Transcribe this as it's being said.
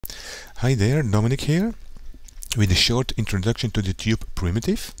Hi there, Dominic here, with a short introduction to the tube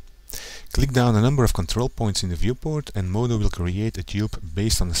primitive. Click down a number of control points in the viewport and Modo will create a tube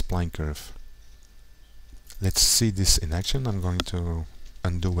based on a spline curve. Let's see this in action. I'm going to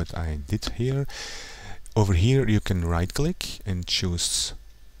undo what I did here. Over here you can right click and choose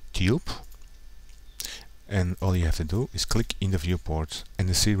tube, and all you have to do is click in the viewport and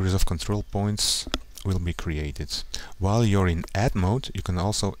a series of control points will be created. While you're in add mode, you can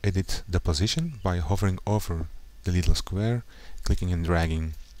also edit the position by hovering over the little square, clicking and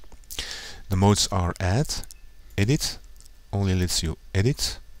dragging. The modes are add, edit, only lets you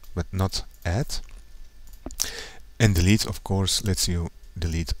edit but not add, and delete, of course, lets you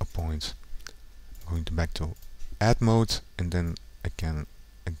delete a point. I'm going back to add mode, and then I can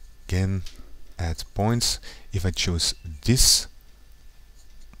again add points. If I choose this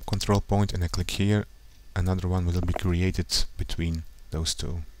control point and I click here, another one will be created between those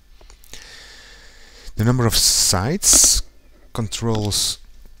two. The number of sides controls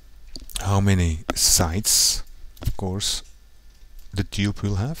how many sides, of course, the tube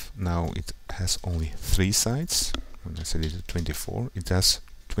will have. Now it has only 3 sides. When I set it to 24, it has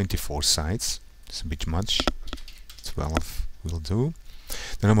 24 sides. It's a bit much. 12 will do.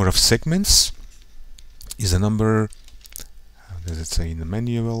 The number of segments is a number, how does it say in the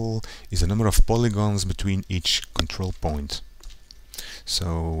manual, is the number of polygons between each control point.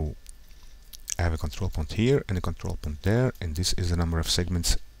 So I have a control point here and a control point there, and this is the number of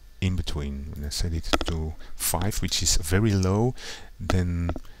segments in between. When I set it to 5, which is very low,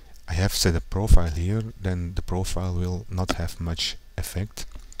 then I have set a profile here, then the profile will not have much effect.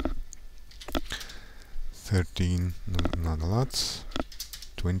 13, not a lot.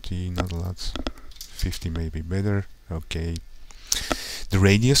 20, not a lot. 50 may be better. Okay. The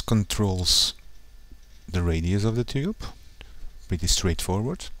radius controls the radius of the tube. Pretty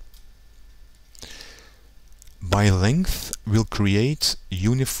straightforward. By length will create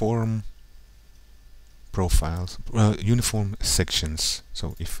uniform profiles, uniform sections.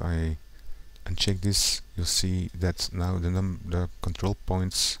 So if I uncheck this, you'll see that now the control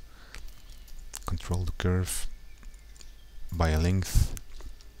points control the curve by a length.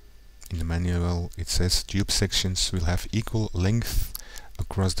 In the manual it says tube sections will have equal length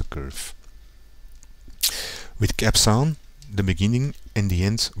across the curve. With caps on, the beginning and the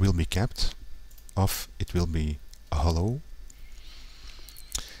end will be capped. Off, it will be a hollow.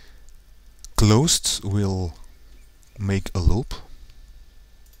 Closed will make a loop,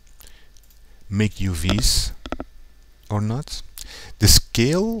 make UVs or not. The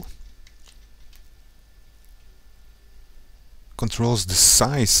scale controls the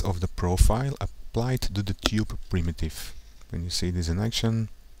size of the profile applied to the tube primitive. When you see this in action,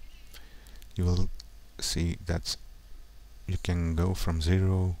 you will see that you can go from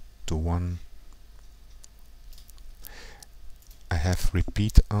 0 to 1. I have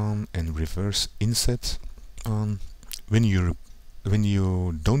repeat on and reverse inset on. When you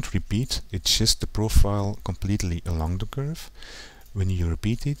don't repeat, it's just the profile completely along the curve. When you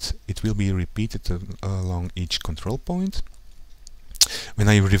repeat it, it will be repeated along each control point. When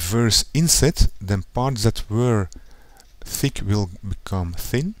I reverse inset, then parts that were thick will become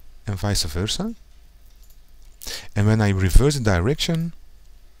thin and vice versa. And when I reverse the direction,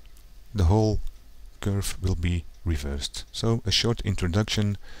 the whole curve will be reversed. So a short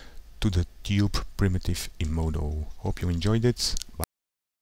introduction to the tube primitive in Modo. Hope you enjoyed it. Bye.